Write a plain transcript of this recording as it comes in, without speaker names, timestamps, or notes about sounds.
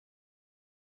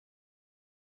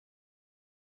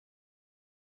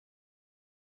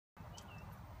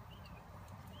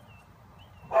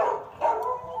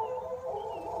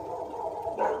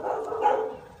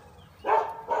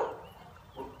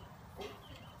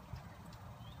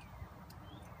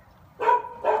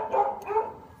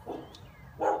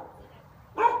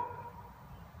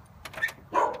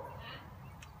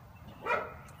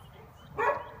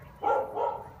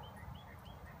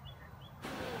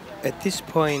At this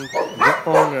point, the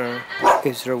owner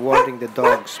is rewarding the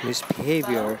dog's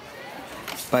misbehavior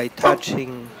by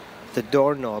touching the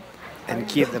doorknob and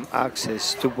give them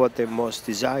access to what they most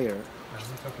desire.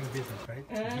 We're talking business, right?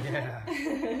 Yeah.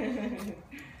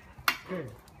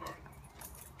 Good.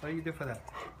 What do you do for that?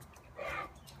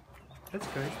 That's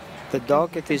good. The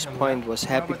dog at this point was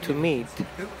happy to meet,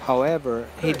 however,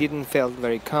 he didn't feel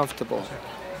very comfortable.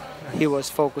 He was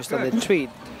focused on the treat,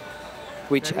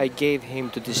 which I gave him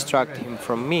to distract him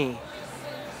from me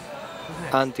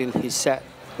until he sat.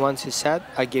 Once he sat,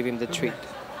 I gave him the treat.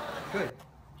 Good.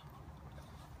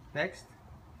 Next.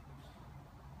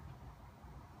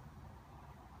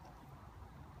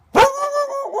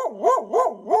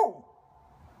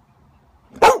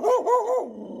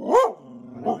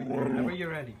 Whenever you're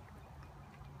ready.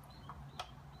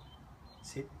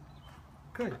 Sit.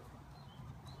 Good.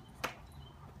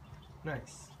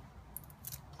 Nice.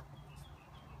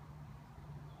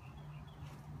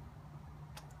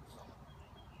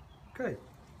 Good.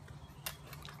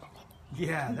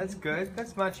 Yeah, that's good.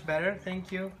 That's much better.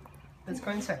 Thank you. Let's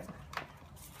go inside.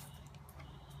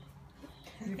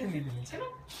 You can leave him inside. Come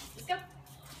on, let's go.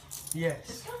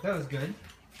 Yes, that was good.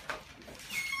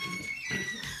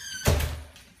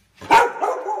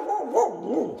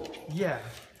 Yeah,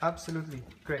 absolutely.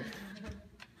 Great.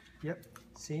 Yep,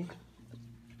 see?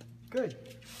 Good.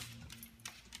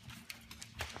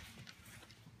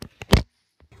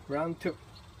 Round 2.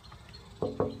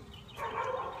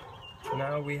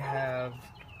 Now we have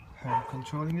her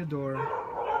controlling the door.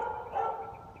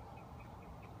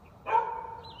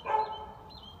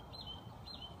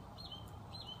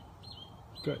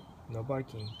 Good. No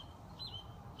barking.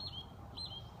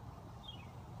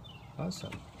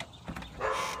 Awesome.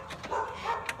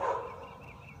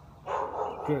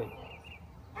 Good.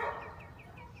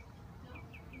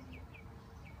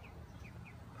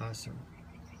 Awesome.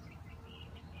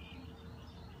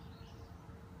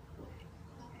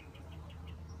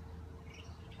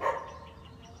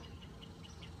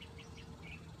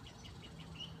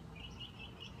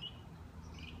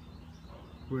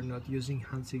 We're not using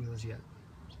hand signals yet.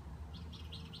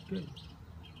 Good.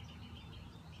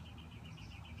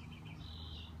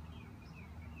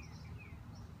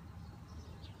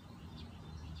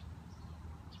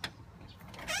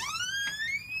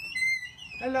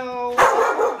 Hello.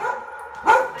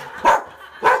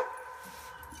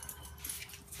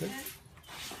 Good.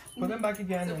 Put them back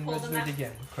again So and pull let's do them it back.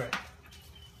 again. Correct.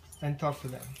 And talk to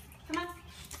them. Come on,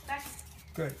 back.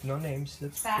 Good. No names.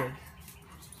 That's Back. good.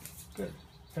 Good.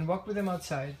 And walk with them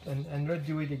outside and let's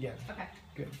do it again. Okay.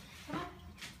 Good. Come on,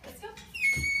 let's go.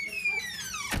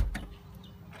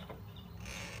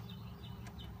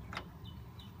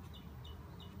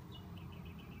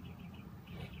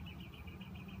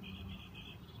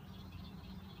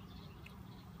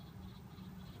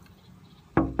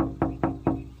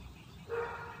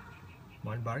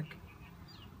 One bark.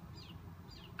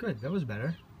 Good. That was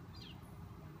better.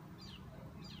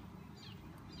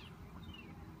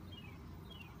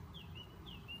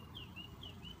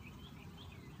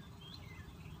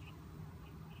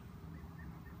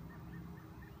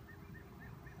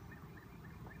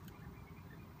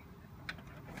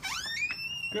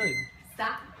 Good.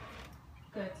 Stop.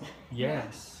 Good.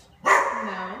 Yes.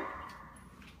 No.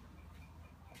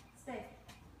 Stay.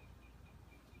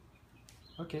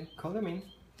 Okay, call them in.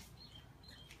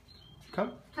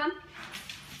 Come. Come.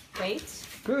 Wait.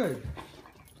 Good.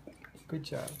 Good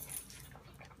job.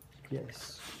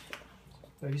 Yes.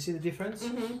 Now you see the difference?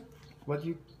 Mm-hmm. What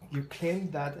you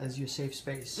claimed that as your safe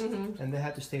space, and they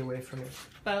had to stay away from it.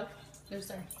 Both. There's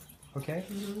there. Okay.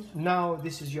 Now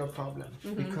this is your problem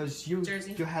because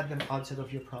Jersey. you had them outside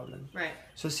of your problem. Right.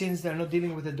 So since they're not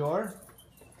dealing with the door,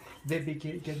 they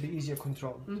get the easier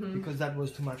control because that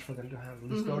was too much for them to handle.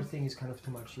 This door thing is kind of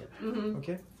too much yet.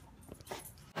 Okay.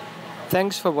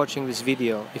 Thanks for watching this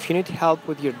video. If you need help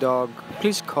with your dog,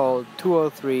 please call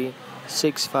 203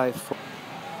 654